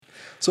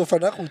So for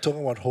now, we're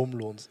talking about home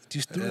loans. Do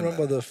you still Yeah,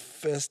 remember man. the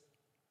first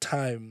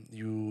time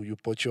you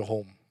bought your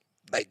home?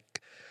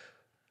 Like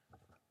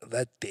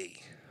that day.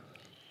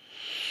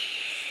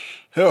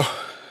 Yo,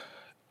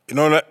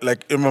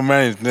 like in my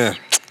mind, nah,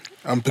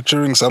 I'm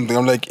picturing something.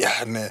 I'm like,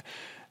 yeah,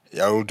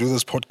 we'll do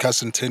this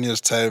podcast in 10 years'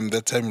 time.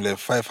 That time you have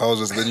 5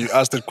 houses. Then you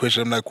ask that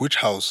question. I'm like, which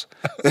house?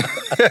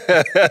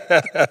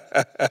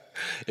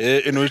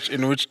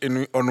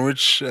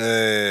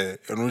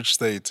 On which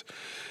state?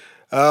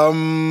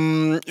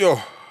 Yo,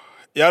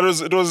 yeah,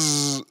 it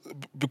was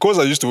because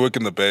I used to work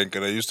in the bank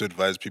and I used to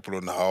advise people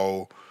on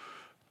how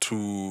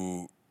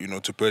to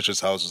purchase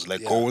houses,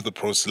 like go Yeah. with the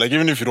process. Like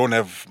even if you don't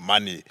have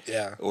money,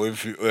 Yeah. or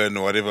if you earn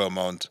whatever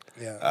amount,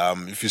 Yeah.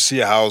 if you see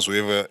a house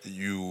wherever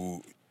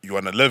you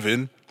want to live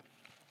in,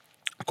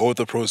 go with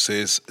the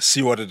process,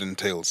 see what it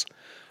entails.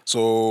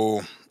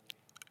 So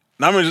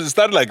now it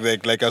started like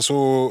that. Like I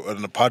saw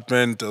an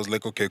apartment, I was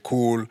like, okay,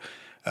 cool.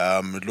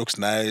 It looks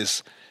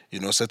nice.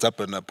 Set up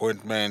an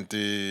appointment,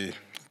 did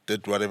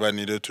whatever I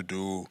needed to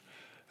do,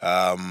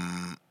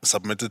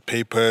 submitted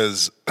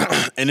papers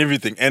and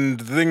everything. And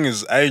the thing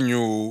is, I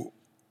knew,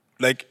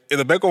 like in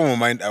the back of my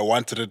mind, I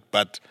wanted it,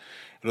 but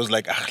it was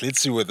like,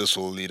 let's see where this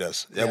will lead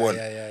us. Yeah, bon.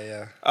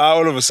 yeah.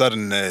 All of a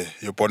sudden,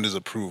 your bond is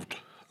approved.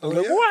 I was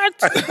Oh, like, yeah?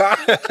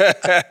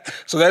 what?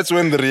 So that's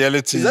when the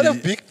reality. Is that a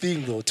big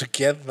thing though to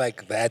get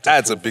like that?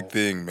 That's a approval? big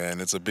thing,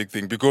 man. It's a big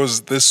thing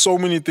because there's so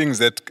many things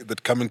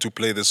that come into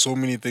play. There's so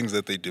many things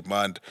that they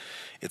demand.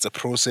 It's a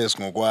process,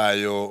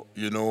 ngokwayo,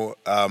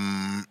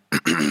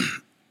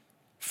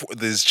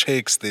 there's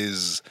checks,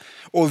 there's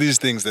all these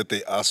things that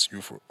they ask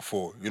you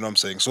for. You know what I'm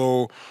saying?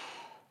 So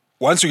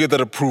once you get that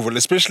approval,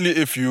 especially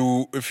if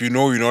you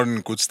know you're not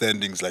in good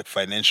standings, like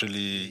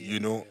financially,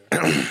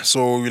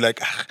 so you're like,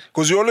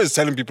 because you're always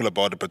telling people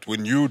about it, but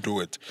when you do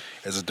it,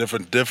 it's a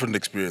different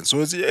experience.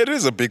 So it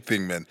is a big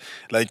thing, man.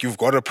 Like you've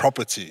got a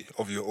property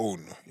of your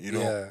own,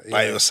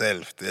 by Yeah.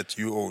 yourself that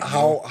you own.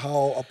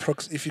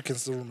 If you can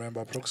still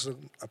remember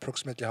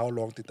approximately how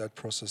long did that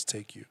process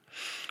take you?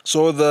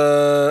 So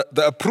the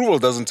approval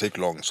doesn't take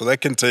long. So that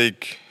can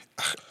take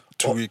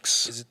 2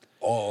 weeks. Is it?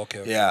 Oh,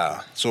 okay.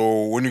 Yeah.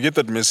 So when you get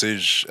that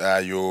message,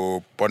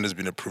 your bond has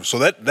been approved. So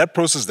that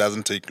process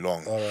doesn't take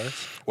long. All right.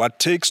 What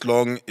takes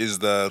long is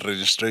the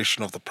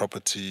registration of the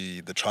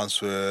property, the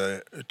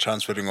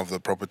transferring of the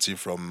property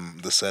from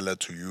the seller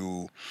to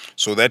you.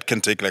 So that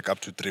can take like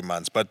up to 3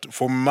 months. But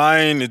for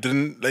mine, it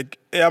didn't like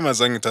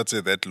Amazon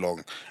say that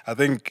long. I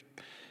think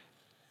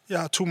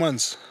 2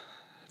 months.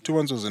 2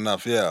 months was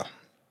enough. Yeah.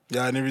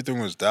 Yeah, and everything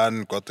was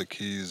done. Got the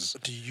keys.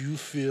 Do you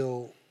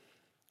feel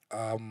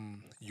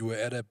you were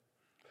at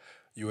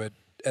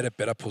a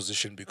better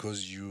position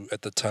because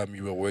at the time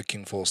you were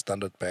working for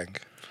Standard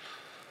Bank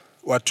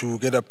What to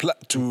get to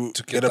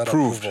to get that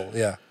approved? approval?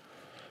 Yeah.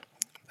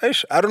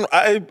 I don't know.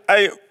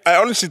 I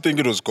honestly think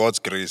it was God's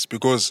grace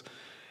because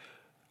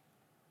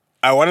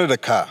I wanted a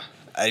car.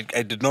 I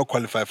did not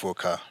qualify for a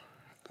car.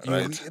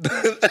 Right?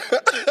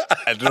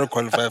 I did not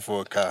qualify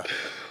for a car.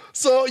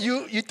 So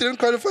you didn't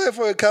qualify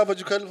for a car, but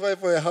you qualified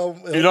for a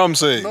home. You know what I'm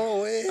saying?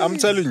 No way. I'm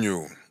telling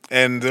you.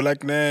 And they're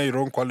like, nah, you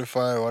don't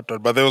qualify, what.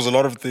 But there was a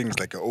lot of things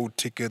like old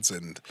tickets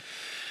and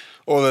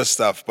all that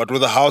stuff. But with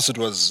the house,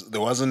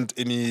 there wasn't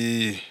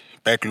any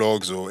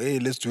backlogs or hey,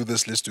 let's do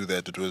this, let's do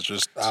that. It was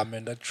just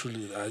Man, that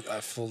truly,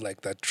 I feel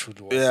like that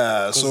truly was.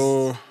 yeah. 'Cause-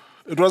 So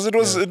it was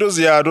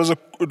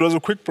a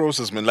quick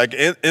process, man. Like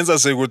Enza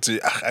say,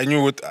 I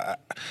knew what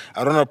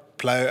I don't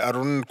apply, I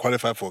don't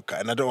qualify for a car,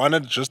 and I don't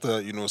wanted just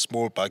a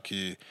small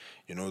bakkie,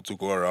 to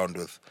go around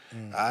with.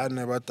 I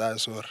never die,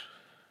 sorry.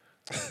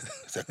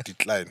 It's a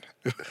decline.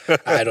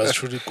 It was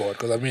truly God.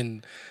 Because I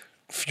mean,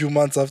 few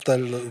months after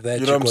that,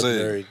 You know what I'm got saying?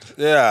 married.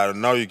 Yeah,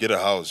 now you get a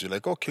house. You're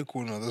like, okay,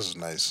 cool. No, this is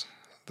nice.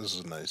 This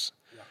is nice.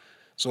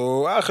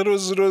 So it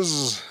was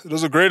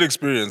a great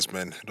experience,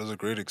 man. It was a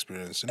great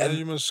experience. And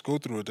you must go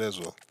through it as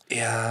well.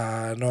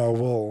 Yeah,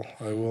 no,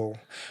 I will.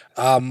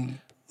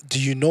 Do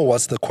you know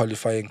what's the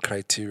qualifying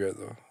criteria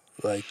though?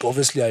 Like,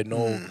 obviously, I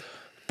know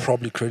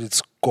probably credit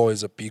score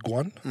is a big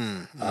one.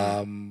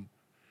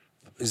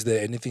 Is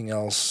there anything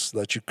else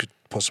that you could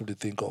possibly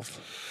think of?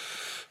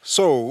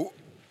 So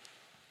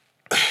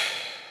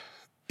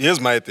here's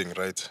my thing,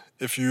 right?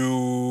 If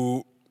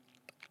you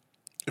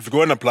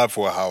go and apply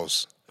for a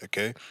house,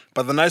 okay?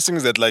 But the nice thing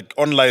is that like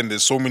online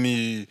there's so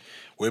many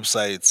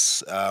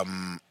websites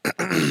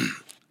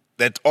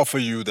that offer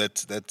you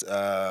that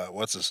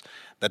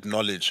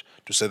knowledge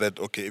to say that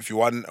okay, if you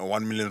want a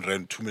 1 million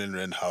rand, 2 million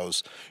rand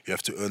house, you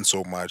have to earn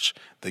so much.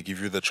 They give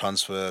you the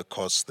transfer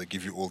costs, they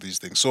give you all these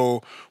things.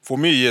 So for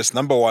me, yes,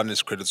 number one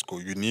is credit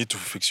score. You need to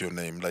fix your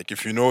name. Like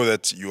if you know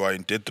that you are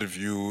in debt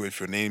review, if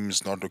your name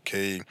is not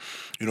okay,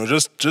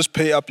 just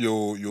pay up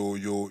your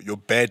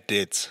bad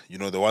debts.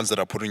 The ones that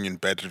are putting in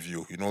bad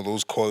review.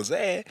 Those calls,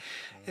 Mr.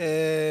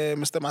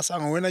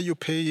 Masango, when are you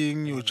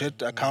paying your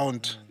jet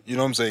account? You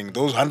know what I'm saying?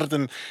 Those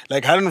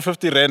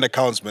 150 rand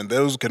accounts, man,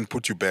 those can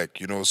put you back,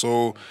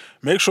 So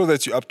make sure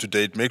that you're up to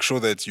date. Make sure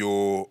that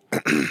your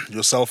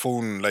your cell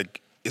phone,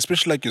 like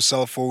especially like your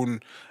cell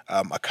phone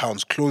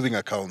accounts, clothing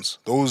accounts,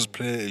 those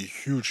play a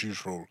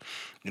huge role.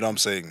 You know what I'm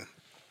saying?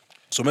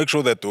 So make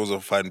sure that those are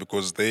fine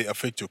because they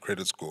affect your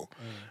credit score,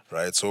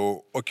 right?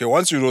 So, okay,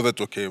 once you know that,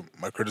 okay,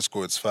 my credit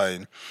score is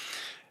fine,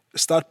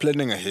 start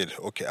planning ahead.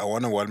 Okay, I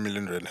want a 1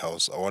 million rand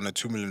house. I want a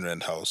 2 million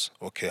rand house.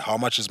 Okay, how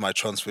much is my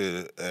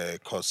transfer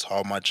cost?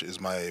 How much is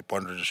my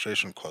bond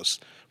registration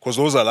cost? Because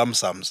those are lump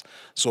sums.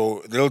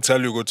 So they'll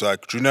tell you, go to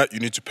like, Junior, you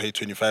need to pay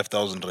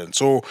 25,000 rand.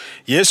 So,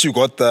 yes, you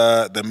got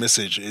the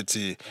message. It's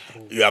you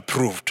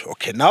approved.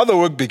 Okay, now the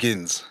work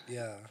begins.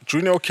 Yeah.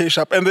 Junior, okay,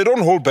 sharp. And they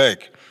don't hold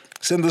back.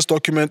 Send this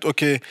document.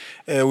 Okay,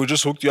 we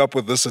just hooked you up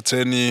with this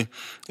attorney.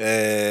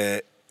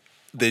 They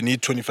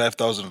need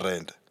 25,000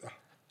 rand.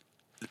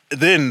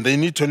 Then they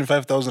need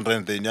 25,000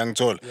 rand, they're young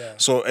tall. Yeah.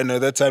 So, and at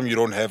that time, you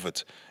don't have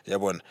it. Yeah,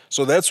 bon.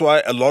 So that's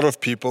why a lot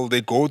of people,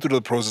 they go through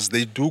the process,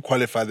 they do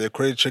qualify, their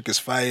credit check is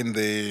fine,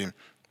 their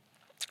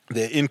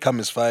income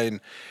is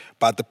fine,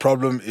 but the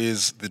problem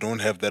is they don't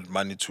have that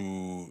money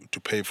to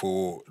pay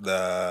for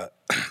the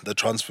the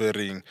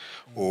transferring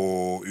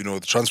or, you know,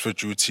 the transfer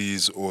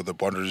duties or the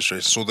bond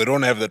registration. So they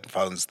don't have that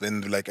funds.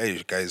 Then they're like,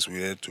 hey, guys,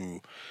 we have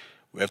to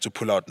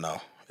pull out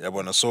now. Yeah,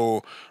 bueno.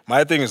 So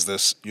my thing is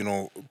this, you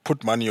know,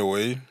 put money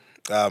away.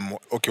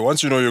 Okay,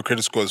 once you know your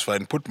credit score is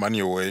fine, put money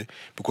away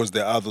because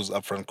there are those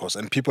upfront costs.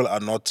 And people are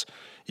not,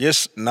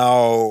 yes,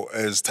 now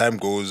as time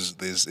goes,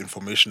 there's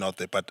information out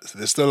there, but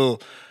there's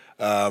still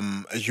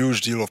a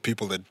huge deal of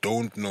people that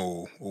don't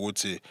know who would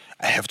say,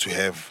 I have to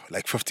have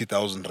like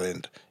 50,000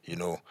 rand, you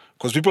know.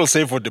 Because people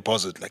save for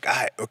deposit. Like,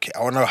 okay,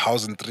 I want a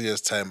house in 3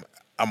 years' time.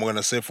 I'm going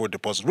to save for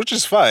deposit, which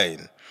is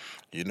fine,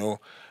 you know.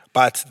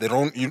 But they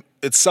don't.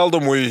 It's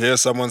seldom where you hear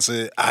someone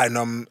say,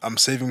 no, I'm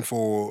saving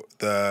for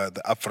the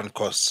upfront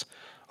costs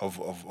of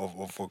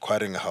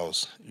acquiring a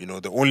house. You know,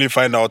 they only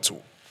find out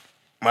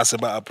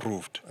Maseba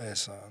approved.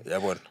 Yes, Yeah,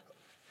 bon.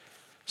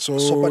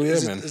 So but yeah,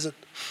 is man.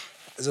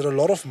 Is it a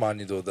lot of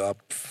money though, the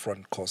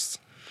upfront costs?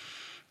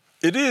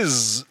 It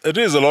is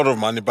a lot of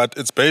money, but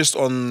it's based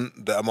on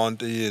the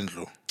amount in.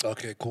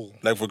 Okay, cool.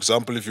 Like, for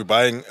example, if you're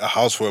buying a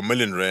house for 1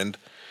 million rand,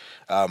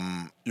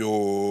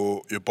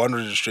 your bond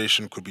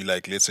registration could be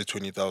like, let's say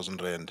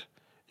 20,000 rand,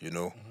 you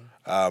know.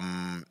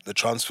 The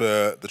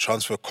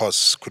transfer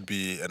costs could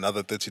be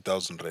another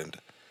 30,000 rand.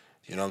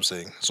 You know what I'm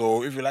saying?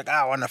 So if you're like,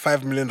 I want a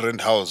 5 million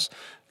rand house,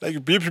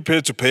 like, be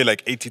prepared to pay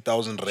like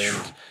 80,000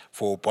 rand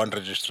for bond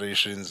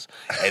registrations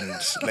and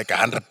like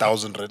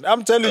 100,000 rand.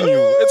 I'm telling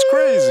you, it's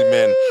crazy,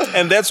 man.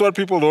 And that's what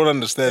people don't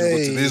understand.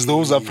 But there's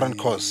those upfront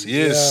costs.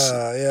 Yes,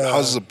 Yeah.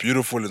 houses are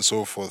beautiful and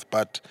so forth,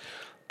 but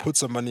put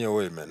some money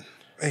away, man.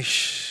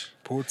 Eish.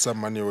 Put some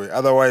money away.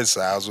 Otherwise,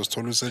 I was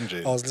told to send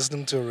I was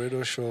listening to a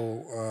radio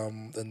show,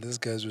 and these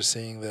guys were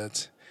saying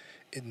that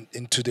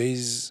in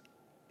today's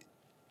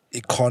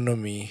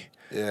economy,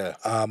 Yeah.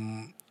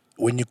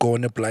 when you go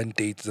on a blind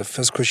date, the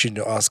first question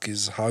you ask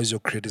is, how is your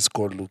credit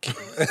score looking?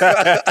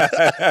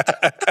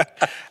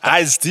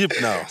 Eyes deep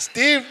now.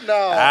 Steve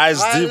now.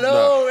 Eyes deep now.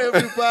 Hello,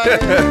 everybody.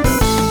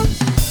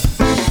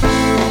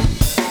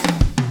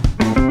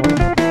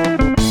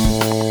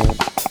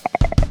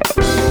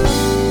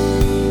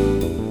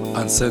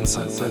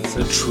 Uncensored,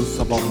 the truth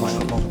about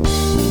money.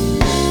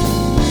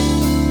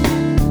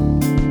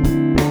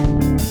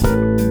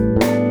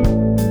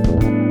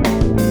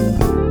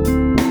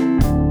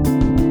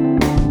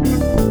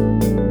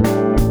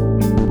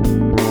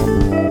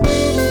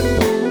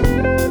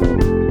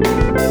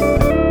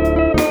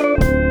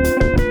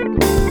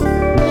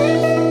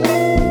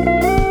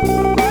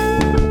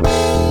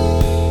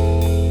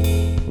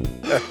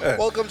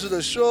 Welcome to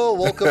the show.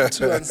 Welcome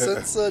to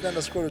Uncensored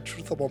 _ the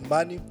truth about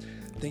money.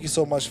 Thank you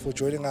so much for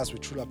joining us. We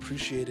truly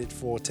appreciate it,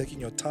 for taking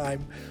your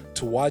time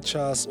to watch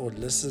us or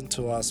listen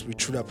to us. We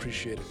truly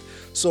appreciate it.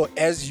 So,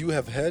 as you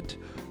have heard,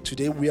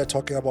 today we are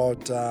talking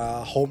about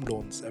home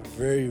loans, a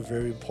very,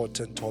 very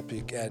important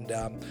topic. And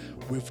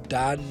we've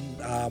done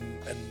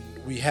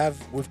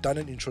we've done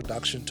an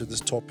introduction to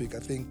this topic. I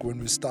think when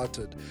we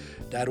started,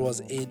 that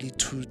was early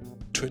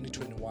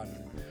 2021.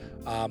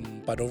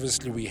 But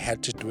obviously we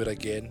had to do it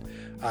again,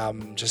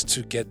 just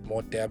to get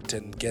more depth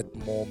and get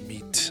more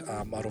meat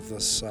out of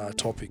this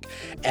topic.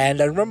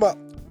 And I remember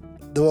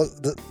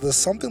there's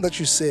something that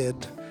you said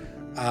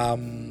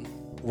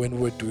when we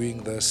were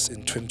doing this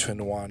in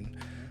 2021.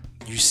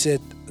 You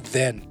said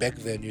back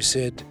then, you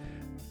said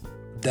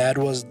that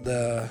was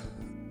the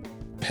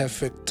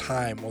perfect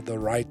time or the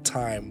right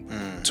time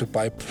to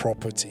buy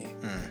property.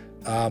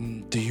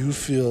 Do you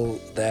feel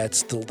that's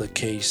still the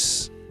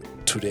case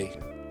today?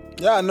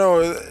 Yeah, no,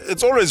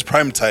 it's always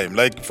prime time.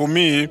 Like, for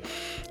me,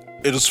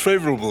 it was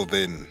favorable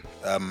then.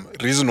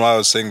 Reason why I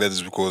was saying that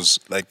is because,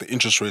 like, the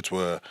interest rates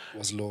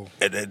Was low.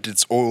 at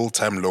its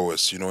all-time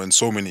lowest, you know, in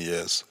so many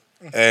years.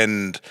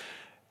 And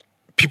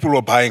people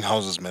were buying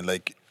houses, man.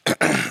 Like,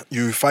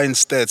 you find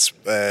stats,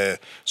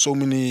 so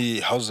many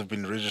houses have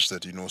been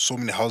registered, you know, so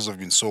many houses have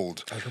been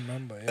sold. I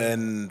remember, yeah.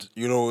 And,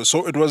 you know,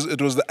 so it was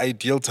the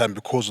ideal time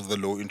because of the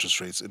low interest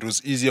rates. It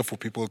was easier for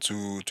people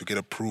to get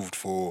approved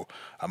for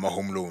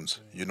home loans,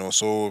 you know.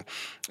 So,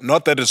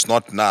 not that it's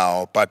not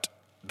now, but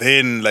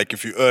then, like,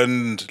 if you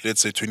earned,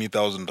 let's say,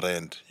 20,000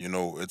 rand,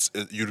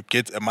 you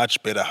get a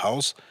much better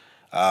house,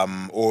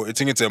 or I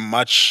think it's a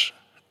much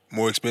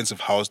more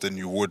expensive house than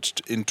you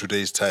would in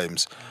today's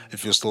times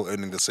if you're still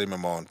earning the same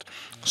amount.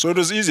 So it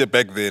was easier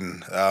back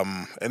then.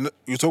 And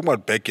you're talking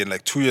about back in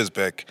like 2 years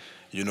back,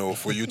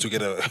 for you to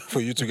get a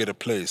for you to get a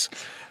place,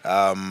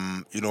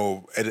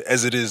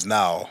 as it is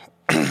now.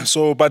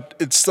 So, but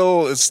it's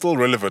still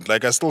relevant.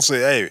 Like, I still say,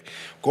 hey,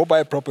 go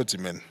buy property,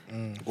 man.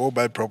 Go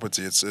buy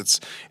property. It's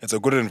a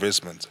good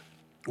investment.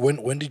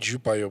 When did you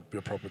buy your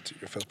property,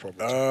 your first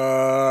property?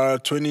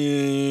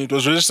 20. It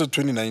was registered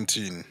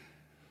 2019.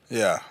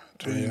 Yeah,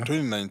 Yeah.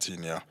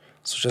 2019. Yeah,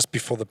 So just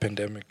before the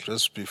pandemic.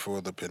 just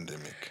before the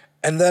pandemic.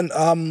 And then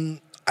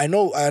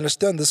I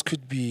understand this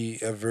could be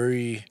a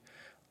very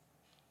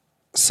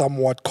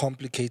somewhat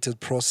complicated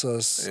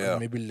process, Yeah. and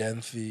maybe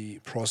lengthy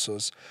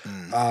process.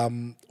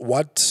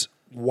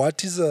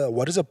 What is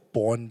a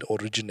bond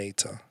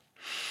originator?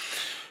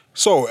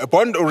 So, a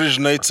bond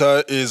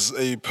originator is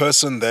a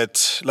person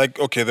that, like,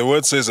 okay, the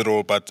word says it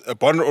all, but a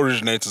bond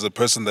originator is a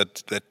person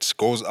that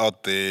goes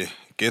out there,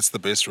 gets the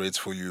best rates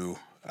for you,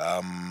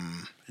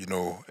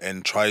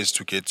 and tries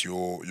to get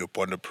your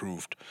bond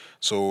approved.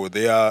 So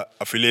they are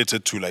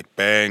affiliated to like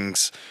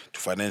banks, to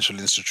financial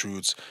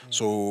institutes.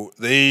 So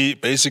they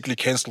basically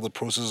cancel the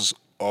process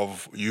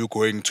of you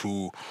going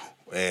to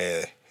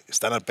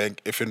Standard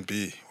Bank,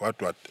 FNB,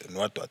 what, and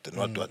what,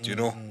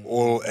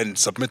 all and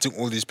submitting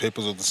all these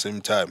papers at the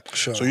same time.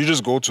 Sure. So you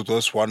just go to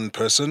this one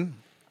person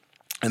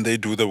and they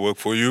do the work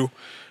for you.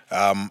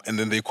 And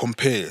then they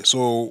compare.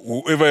 So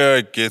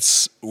whoever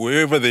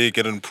they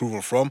get an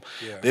approval from,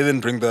 Yeah. they then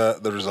bring the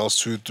results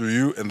to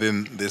you, and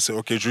then they say,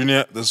 okay,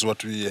 Junior, this is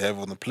what we have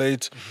on the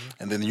plate,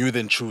 and then you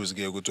then choose.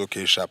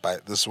 Okay, sharp.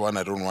 This one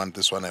I don't want.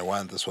 This one I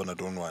want. This one I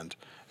don't want.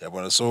 Yeah,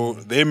 but so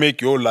they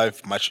make your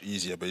life much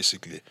easier,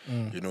 basically.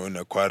 In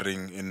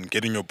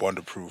getting your bond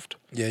approved.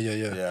 Yeah.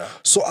 Yeah.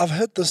 So I've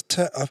heard this.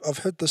 I've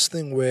heard this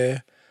thing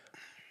where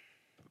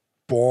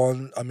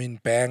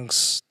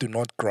banks do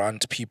not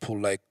grant people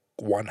like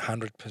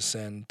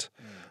 100%.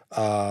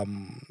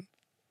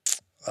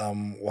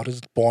 What is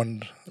it,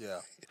 bond?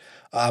 Yeah.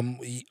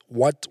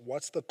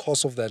 What's the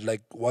cost of that?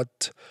 Like,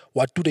 what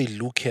do they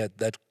look at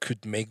that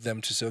could make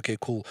them to say, okay,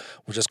 cool,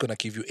 we're just gonna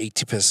give you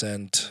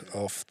 80%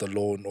 of the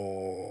loan,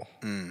 or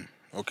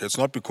Okay, it's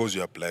not because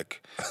you are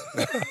black.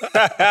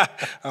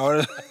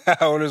 I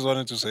always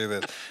wanted to say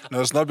that.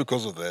 No, it's not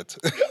because of that.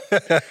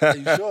 are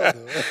you sure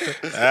though?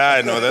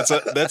 I know that's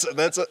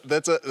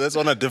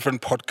on a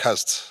different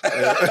podcast.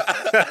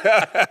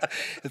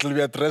 It'll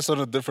be addressed on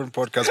a different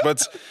podcast.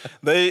 But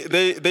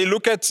they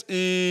look at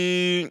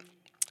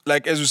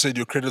like, as you said,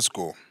 your credit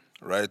score,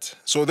 right?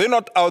 So they're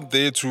not out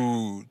there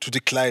to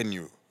decline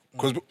you.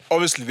 Because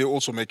obviously they're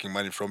also making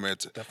money from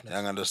it. Definitely.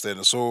 I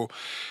understand. So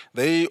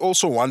they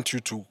also want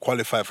you to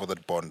qualify for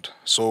that bond.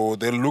 So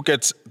they'll look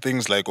at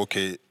things like,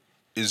 okay,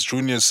 is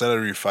Junior's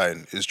salary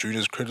fine? Is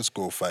Junior's credit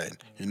score fine?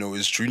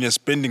 Is Junior's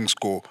spending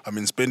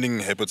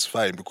habits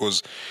fine?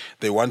 Because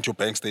they want your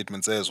bank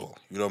statements as well.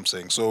 You know what I'm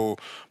saying? So,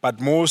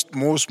 but most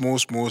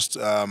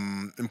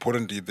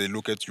importantly, they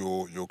look at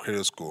your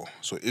credit score.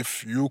 So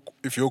if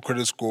your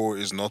credit score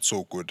is not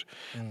so good,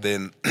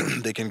 then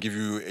they can give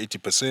you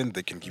 80%,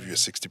 they can give you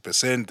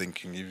 60%, they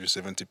can give you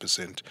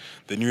 70%.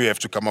 Then you have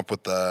to come up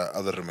with the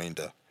other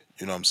remainder.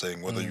 You know what I'm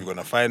saying? Whether you're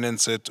gonna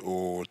finance it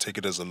or take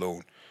it as a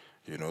loan.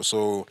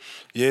 So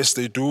yes,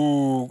 they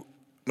do.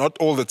 Not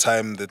all the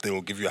time that they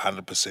will give you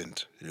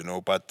 100%,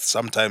 but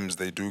sometimes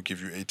they do give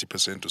you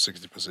 80% to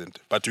 60%.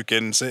 But you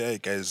can say, hey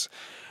guys,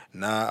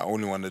 I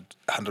only wanted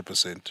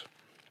 100%.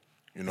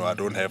 I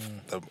don't have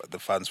the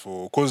funds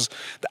for. Because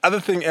the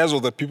other thing as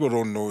well that people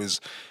don't know is,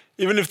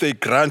 even if they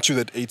grant you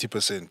that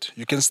 80%,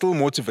 you can still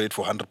motivate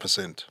for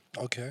 100%.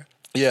 Okay.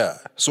 Yeah.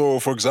 So,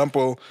 for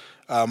example,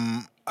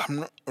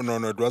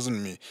 no, it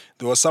wasn't me.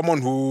 There was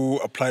someone who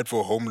applied for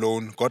a home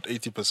loan, got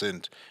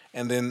 80%,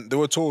 and then they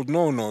were told,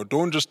 no,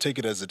 don't just take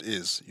it as it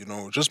is.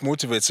 Just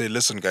motivate. Say,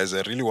 listen, guys,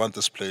 I really want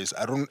this place.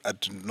 I do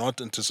not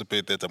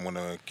anticipate that I'm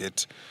gonna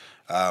get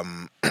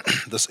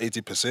this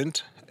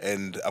 80%,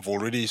 and I've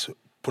already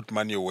put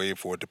money away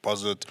for a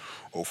deposit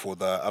or for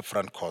the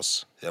upfront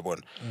costs. Yeah,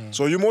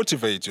 So you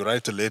motivate. You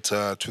write a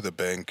letter to the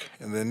bank,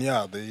 and then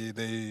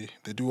they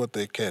do what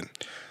they can.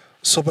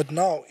 So, but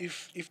now,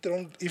 if they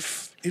don't,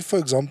 if for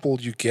example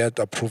you get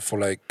approved for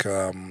like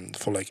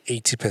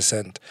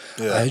 80%,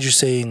 Yeah. I heard you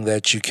saying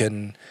that you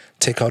can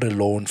take out a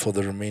loan for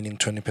the remaining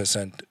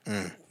 20%.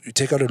 You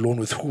take out a loan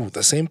with who?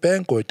 The same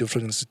bank or a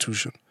different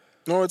institution?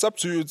 No, it's up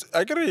to you.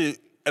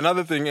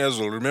 Another thing as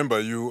well.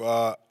 Remember, you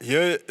are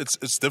here.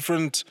 It's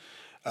different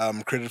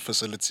credit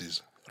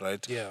facilities,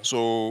 right? Yeah.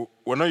 So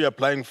when you're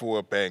applying for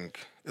a bank,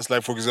 it's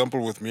like, for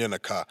example, with me and a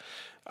car,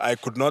 I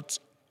could not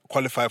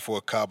qualify for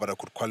a car, but I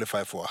could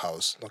qualify for a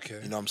house. Okay.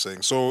 You know what I'm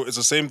saying? So it's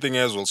the same thing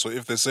as well. So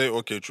if they say,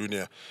 okay,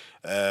 Junior,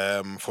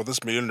 for this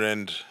R1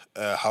 million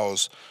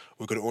house,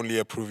 we could only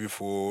approve you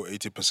for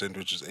 80%,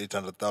 which is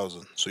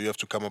 800,000. So you have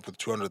to come up with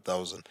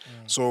 200,000.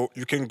 So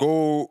you can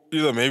go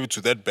either maybe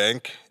to that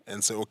bank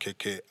and say,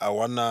 okay, I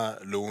wanna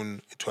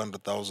loan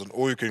 200,000,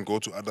 or you can go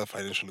to other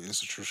financial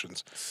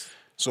institutions.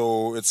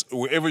 So it's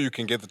wherever you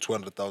can get the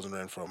 200,000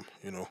 rand from,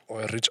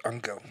 Or a rich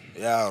uncle.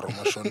 Yeah,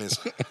 Romashonis.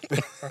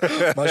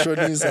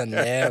 Mashonisa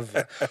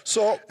never.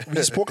 So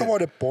we spoke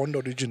about a bond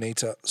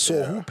originator.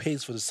 So who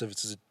pays for the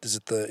service? Is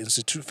it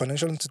the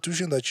financial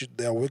institution that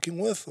they are working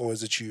with, or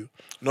is it you?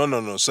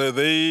 No. So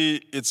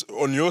it's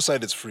on your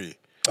side. It's free.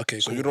 Okay,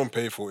 So cool. you don't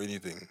pay for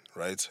anything,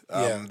 right?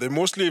 Yeah. They're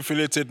mostly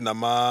affiliated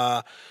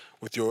Nama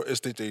with your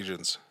estate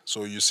agents.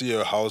 So you see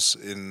a house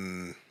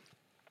in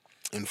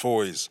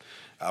Fourways.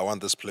 I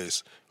want this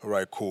place. All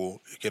right, cool.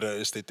 You get an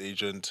estate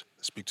agent,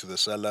 speak to the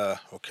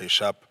seller. Okay,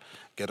 sharp.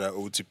 Get an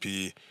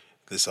OTP.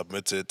 They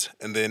submit it,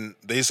 and then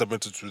they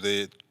submit it to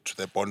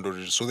the bond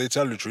originator. So they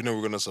tell you, we're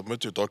going to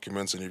submit your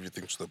documents and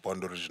everything to the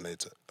bond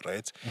originator,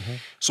 right?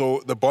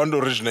 So the bond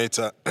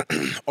originator,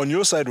 on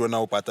your side, we're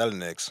now patal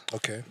next.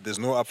 Okay. There's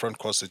no upfront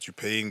cost that you're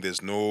paying.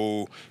 There's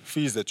no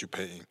fees that you're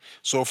paying.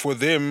 So for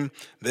them,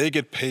 they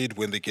get paid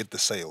when they get the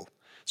sale.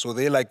 So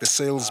they're like the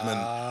salesman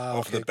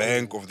of okay, the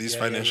bank, cool. of these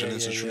Yeah, financial yeah,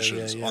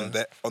 institutions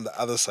yeah. on the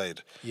other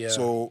side. Yeah.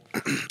 So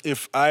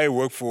if I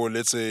work for,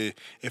 let's say,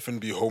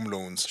 FNB Home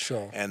Loans,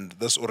 Sure. and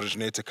this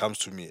originator comes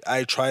to me,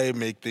 I try and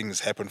make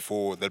things happen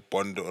for that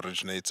bond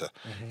originator.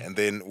 And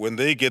then when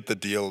they get the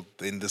deal,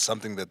 then there's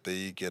something that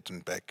they get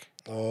in back.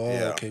 Oh,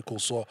 Yeah. okay, cool.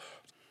 So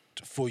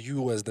for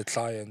you as the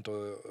client,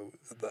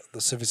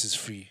 the service is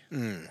free.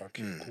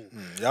 Okay, cool.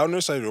 Yeah, on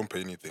your side, you don't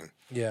pay anything.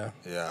 Yeah.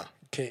 Yeah.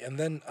 Okay, and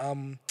then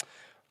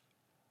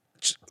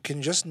can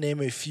you just name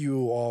a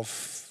few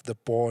of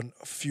bond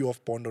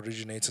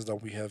originators that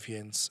we have here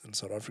in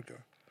South Africa?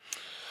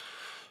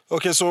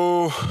 Okay,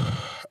 so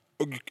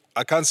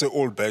I can't say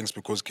all banks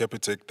because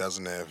Capitec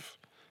doesn't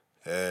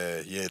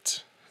have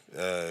yet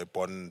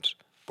bond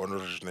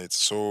originator,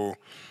 so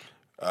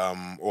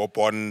or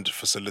bond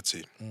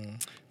facility.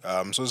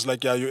 So it's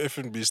like your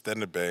FNB,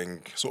 Standard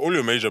Bank. So all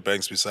your major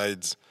banks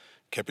besides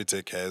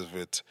Capitec has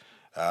it.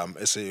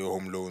 SAA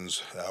Home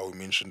Loans, we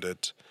mentioned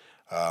it.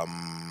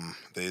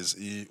 There's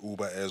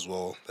Uber as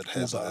well that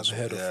has Uber, it as I've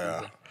well. heard of Yeah.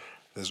 Uber.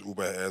 There's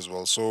Uber as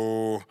well.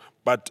 So,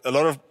 but a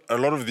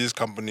lot of these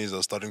companies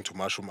are starting to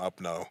mushroom up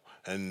now,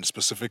 and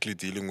specifically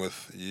dealing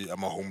with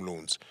home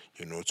loans,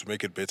 to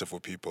make it better for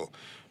people.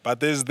 But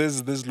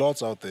there's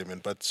lots out there,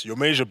 man. But your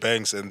major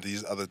banks and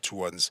these other two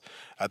ones,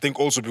 I think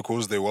also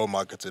because they're well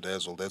marketed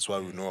as well. That's why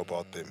we know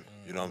about them.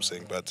 You know what I'm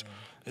saying? But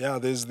yeah,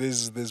 there's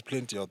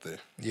plenty out there.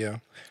 Yeah.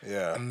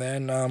 Yeah. And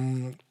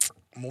then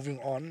moving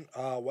on,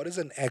 what is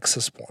an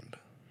access bond?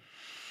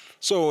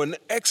 So an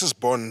access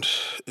bond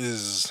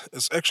is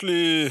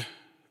actually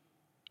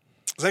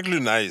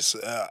nice.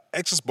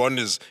 Access bond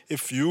is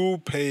if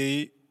you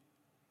pay,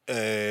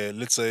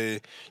 let's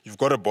say you've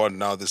got a bond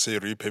now. They say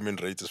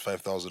repayment rate is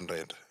 5,000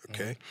 rand.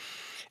 Okay,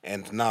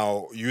 and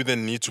now you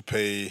then need to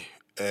pay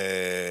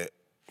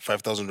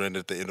 5,000 rand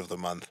at the end of the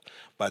month.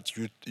 But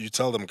you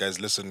tell them, guys,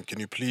 listen, can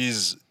you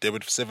please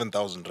debit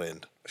 7,000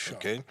 rand? Sure.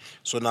 Okay,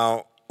 so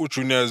now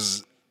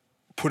Junior's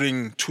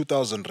putting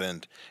 2,000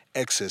 rand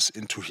excess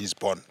into his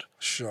bond.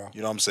 Sure.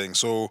 You know what I'm saying?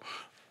 So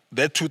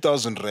that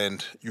 2,000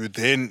 rand,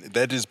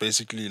 that is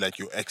basically like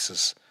your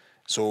excess.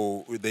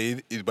 So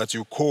but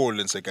you call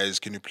and say, guys,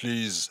 can you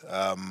please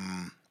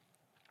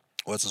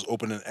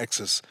open an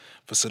access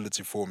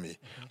facility for me?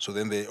 So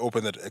then they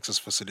open that access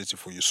facility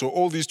for you. So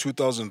all these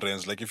 2,000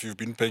 rands, like if you've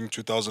been paying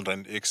 2,000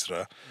 rand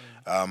extra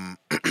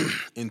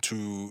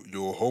into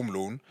your home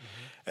loan,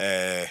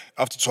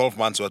 after 12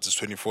 months, what is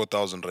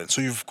 24,000 rand?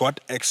 So you've got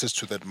access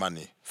to that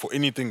money for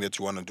anything that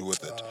you want to do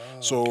with it.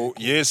 So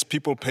yes,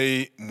 people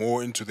pay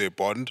more into their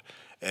bond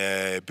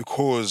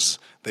because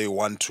they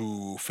want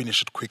to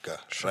finish it quicker,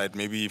 right?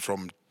 Maybe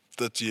from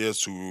 30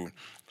 years to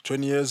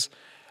 20 years.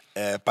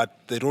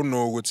 But they don't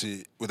know with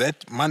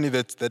that money,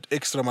 that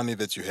extra money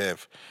that you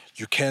have,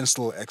 you can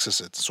still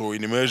access it. So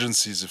in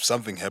emergencies, if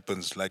something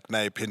happens, like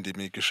now a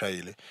pandemic,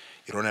 you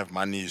don't have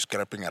money, you're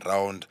scrapping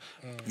around,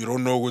 you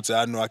don't know what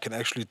I can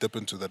actually dip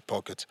into that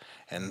pocket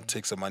and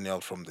take some money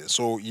out from there.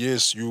 So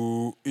yes,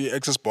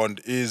 access bond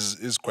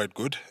is quite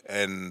good,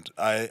 and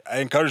I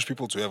encourage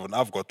people to have one.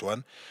 I've got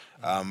one,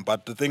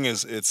 but the thing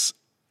is, it's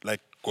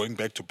like going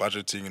back to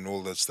budgeting and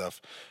all that stuff.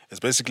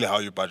 It's basically how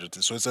you budget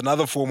it. So it's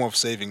another form of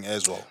saving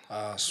as well.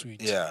 Ah, sweet.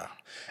 Yeah.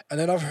 And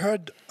then I've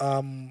heard,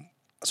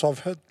 I've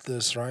heard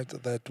this, right,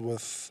 that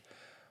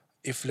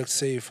if let's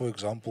say, for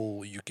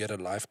example, you get a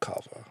life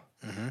cover,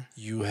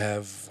 you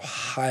have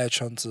higher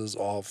chances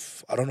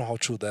of, I don't know how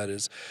true that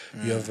is,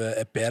 you have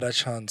a better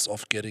chance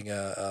of getting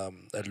a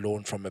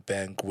loan from a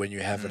bank when you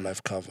have a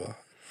life cover.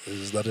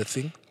 Is that a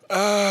thing?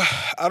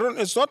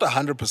 It's not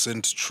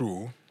 100%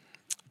 true,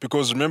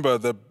 because remember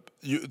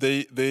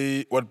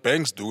what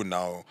banks do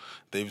now,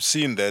 they've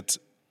seen that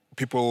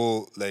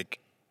people like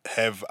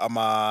have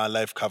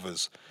life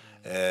covers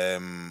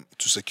to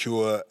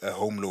secure a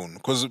home loan,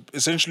 because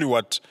essentially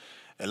what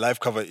a life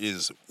cover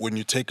is when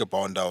you take a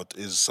bond out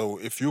is so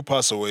if you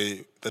pass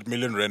away, that R1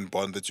 million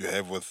bond that you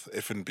have with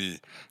FNB,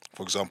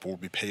 for example, will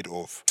be paid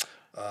off.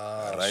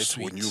 Right?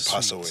 Sweet, When you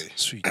pass sweet, away.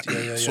 Sweet. Yeah,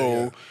 yeah, yeah.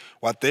 So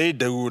what they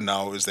do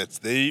now is that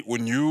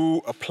when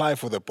you apply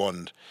for the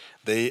bond,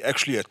 they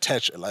actually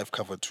attach a life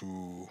cover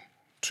to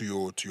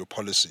your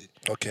policy.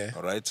 Okay.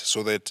 All right.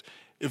 So that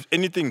if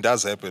anything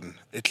does happen,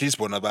 at least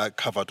one are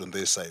covered on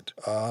their side.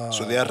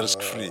 So they are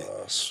risk free.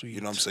 Sweet.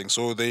 You know what I'm saying?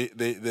 So they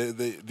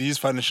these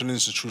financial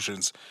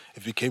institutions,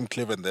 if became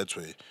clever in that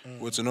way,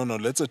 would say, no,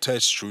 let's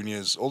attach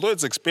juniors. Although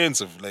it's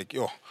expensive, like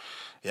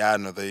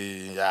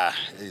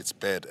it's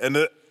bad. And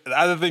the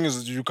other thing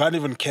is you can't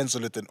even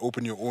cancel it and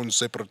open your own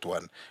separate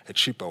one, a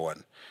cheaper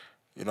one.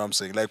 You know what I'm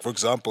saying? Like, for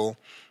example,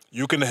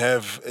 you can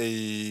have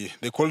they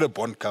call it a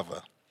bond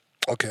cover.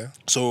 Okay.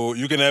 So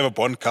you can have a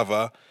bond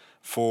cover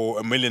for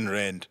R1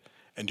 million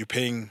and you're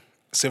paying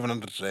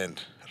 700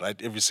 rand,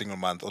 right, every single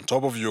month on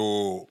top of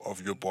your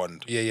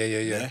bond.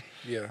 Yeah.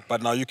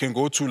 But now you can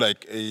go to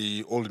like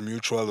a Old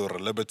Mutual or a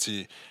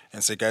Liberty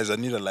and say, guys, I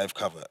need a life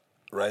cover,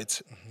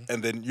 right?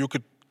 And then you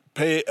could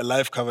pay a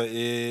life cover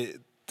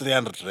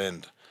 300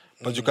 rand.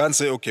 But you can't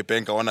say, okay,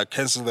 bank, I want to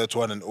cancel that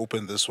one and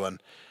open this one.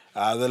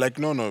 They're like,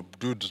 no,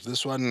 dude,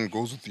 this one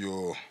goes with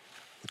your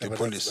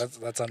police.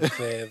 That's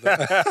unfair.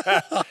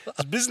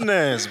 It's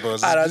business, boss.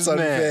 It's That's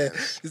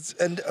business.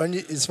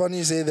 unfair. It's funny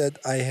you say that.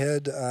 I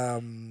heard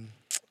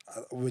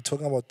we're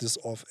talking about this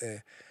off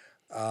air.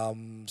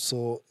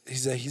 So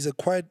he's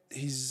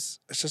it's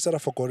just that I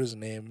forgot his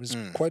name. He's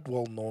quite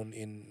well known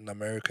in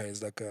America.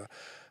 He's like a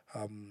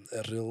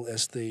real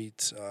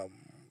estate.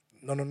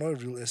 Not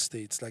real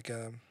estate. It's like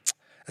a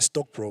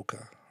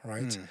stockbroker,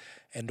 right?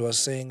 And was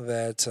saying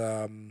that.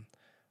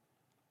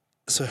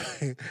 So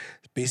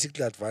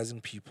basically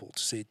advising people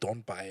to say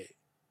don't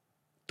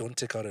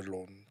take out a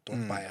loan,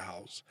 don't buy a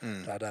house,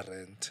 rather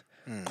rent,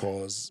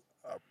 because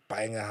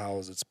buying a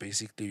house, it's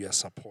basically you're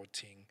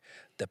supporting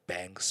the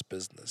bank's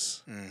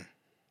business.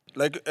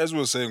 Like as we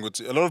were saying,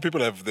 a lot of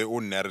people have their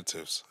own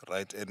narratives,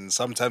 right? And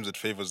sometimes it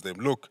favors them.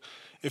 Look,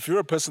 if you're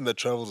a person that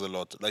travels a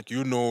lot, like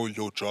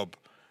your job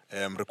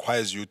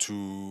requires you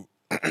to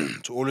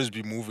to always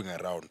be moving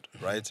around,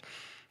 right?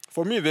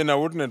 For me, then I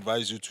wouldn't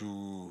advise you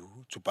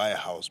to buy a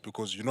house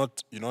because you're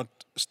not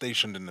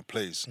stationed in a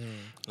place.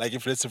 Like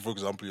if let's say, for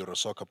example, you're a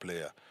soccer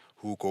player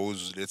who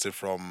goes, let's say,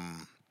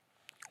 from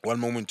one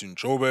moment you're in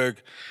Joburg,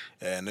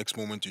 next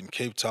moment you're in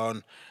Cape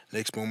Town,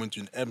 next moment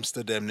you're in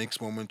Amsterdam,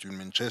 next moment you're in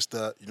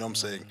Manchester. You know what I'm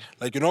saying?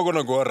 Like you're not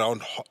gonna go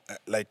around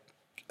like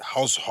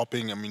house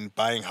hopping. I mean,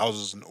 buying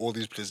houses in all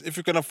these places. If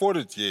you can afford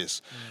it,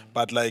 yes.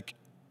 But like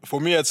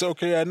for me, I'd say,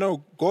 okay, I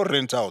know, go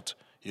rent out.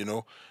 You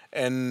know,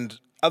 and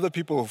other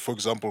people, for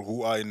example,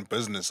 who are in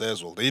business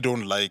as well, they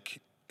don't like,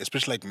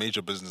 especially like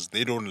major business,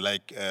 they don't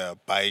like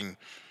buying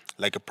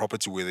like a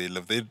property where they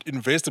live. They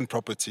invest in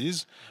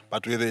properties,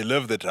 but where they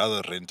live, they'd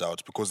rather rent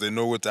out because they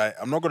know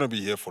I'm not going to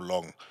be here for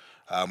long.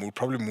 We'll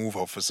probably move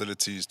our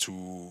facilities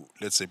to,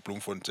 let's say,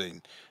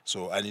 Bloemfontein.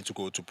 So I need to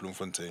go to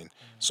Bloemfontein.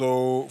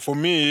 So for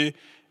me,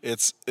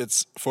 it's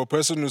for a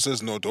person who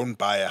says, no, don't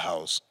buy a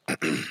house.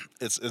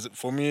 it's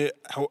for me,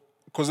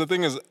 because the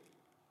thing is,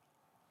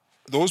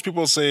 those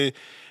people say,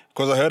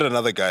 because I heard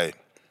another guy.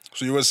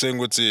 So you were saying,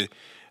 if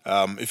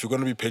you're going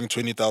to be paying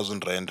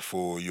 20,000 rand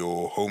for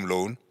your home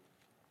loan,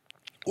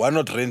 why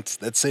not rent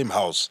that same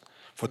house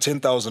for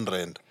 10,000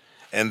 rand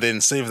and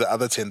then save the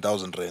other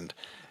 10,000 rand?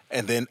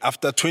 And then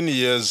after 20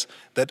 years,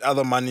 that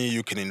other money,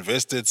 you can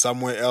invest it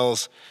somewhere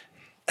else.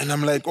 And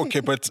I'm like, okay,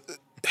 but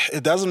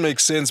it doesn't make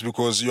sense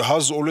because your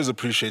house is always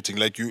appreciating.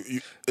 Like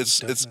it's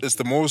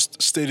the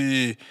most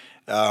steady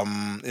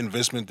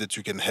investment that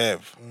you can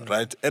have,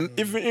 right? And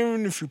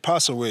even if you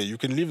pass away, you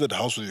can leave that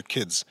house with your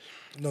kids.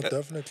 No,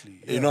 definitely.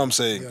 You know what I'm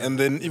saying? And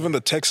then even the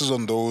taxes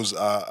on those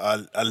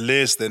are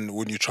less than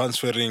when you're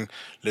transferring,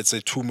 let's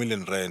say, 2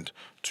 million rand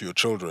to your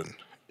children.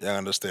 Yeah, I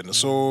understand.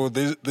 So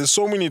there's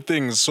so many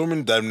things, so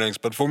many dynamics.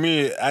 But for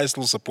me, I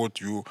still support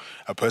you,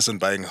 a person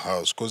buying a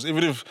house, because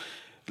even if,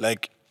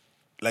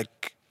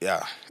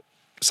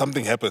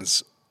 something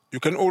happens, you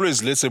can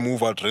always, let's say,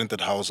 move out, rent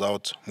that house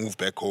out, move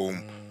back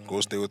home,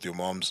 go stay with your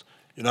moms.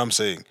 You know what I'm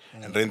saying?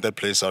 And rent that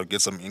place out,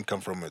 get some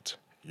income from it.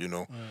 You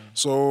know?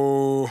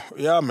 So,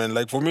 yeah, man,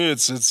 like for me,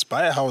 it's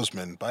buy a house,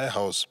 man. Buy a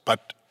house.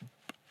 But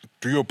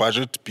do your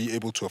budget, be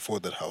able to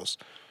afford that house.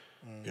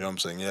 You know what I'm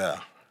saying?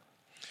 Yeah.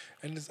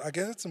 And I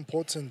guess it's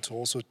important to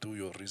also do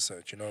your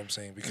research, you know what I'm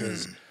saying?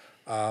 Because,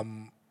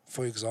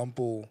 for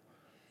example,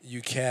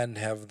 you can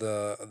have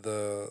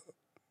the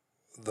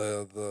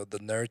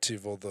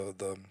narrative or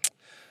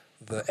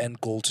the end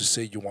goal to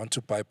say you want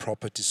to buy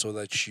property so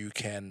that you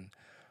can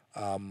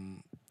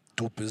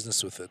do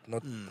business with it.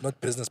 Not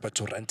business, but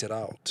to rent it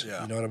out.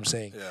 Yeah. You know what I'm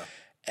saying? Yeah.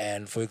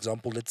 And for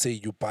example, let's say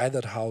you buy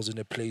that house in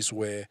a place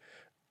where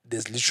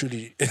there's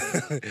literally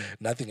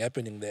nothing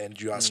happening there and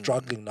you are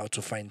struggling now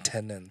to find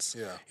tenants.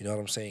 Yeah. You know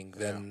what I'm saying?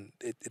 Then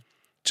it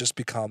just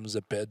becomes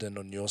a burden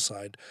on your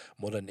side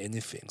more than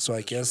anything. So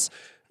I guess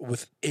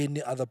with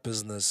any other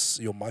business,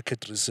 your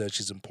market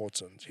research is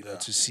important, you know,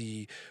 to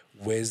see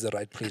where's the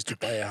right place to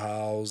buy a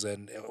house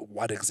and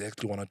what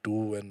exactly you want to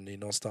do and, you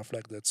know, stuff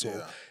like that. So,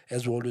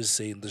 as we always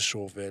say in the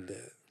show, Vele,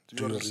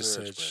 do your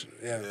research.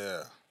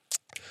 Yeah.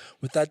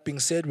 With that being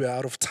said, we're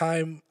out of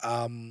time.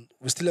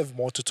 We still have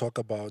more to talk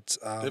about.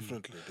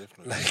 Definitely.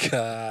 Like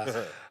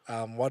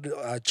what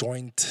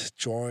joint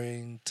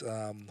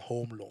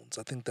home loans.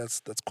 I think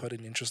that's quite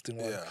an interesting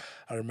one. Yeah.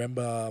 I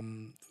remember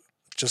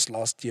just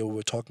last year we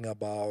were talking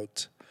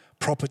about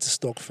property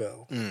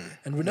stokvel,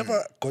 and we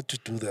never got to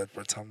do that,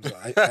 but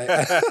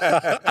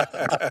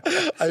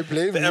I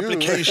blame The you.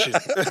 application.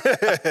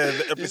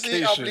 The application. You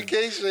see,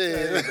 application.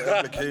 The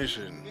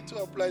application. We need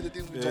to apply the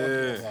things we're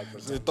talking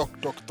about. Say talk.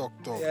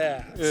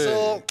 Yeah.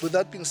 So with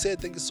that being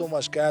said, thank you so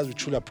much, guys. We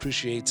truly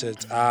appreciate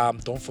it.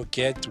 Don't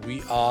forget,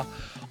 we are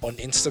on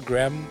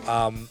Instagram,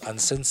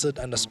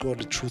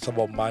 uncensored_the truth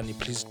about money.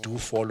 Please do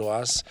follow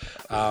us.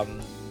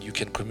 You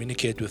can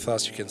communicate with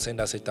us. You can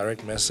send us a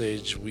direct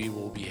message. We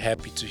will be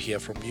happy to hear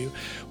from you.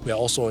 We are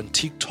also on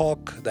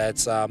TikTok.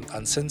 That's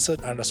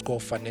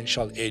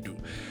uncensored_financial edu.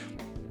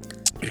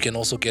 You can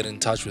also get in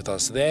touch with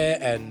us there,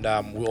 and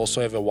we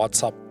also have a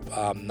WhatsApp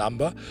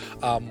number.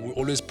 We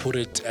always put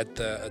it at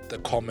the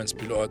comments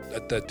below,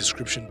 at the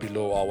description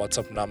below, our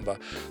WhatsApp number.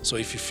 So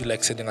if you feel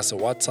like sending us a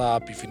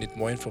WhatsApp, if you need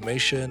more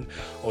information,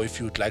 or if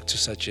you would like to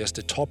suggest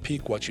a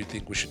topic, what you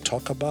think we should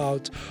talk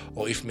about,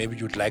 or if maybe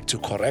you'd like to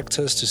correct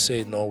us to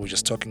say, no, we're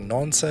just talking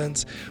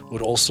nonsense,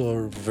 we'd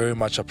also very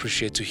much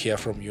appreciate to hear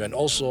from you. And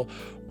also,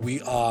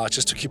 we are,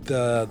 just to keep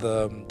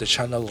the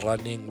channel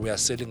running, we are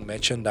selling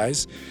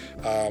merchandise.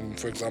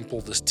 For example,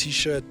 this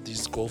t-shirt,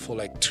 these go for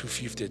like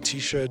 $250 a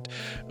t-shirt.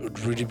 It would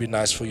really be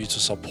nice for you to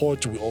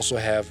support. We also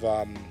have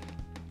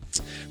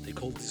they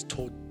call these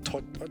tote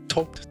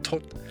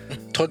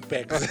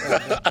bags.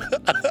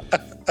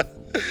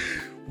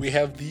 We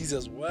have these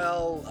as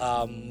well.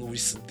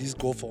 These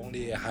go for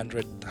only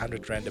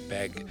 100 rand a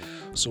bag.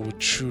 So we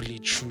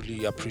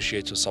truly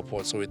appreciate your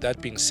support. So with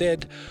that being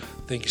said,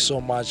 thank you so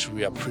much.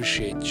 We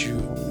appreciate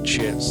you.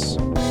 Cheers.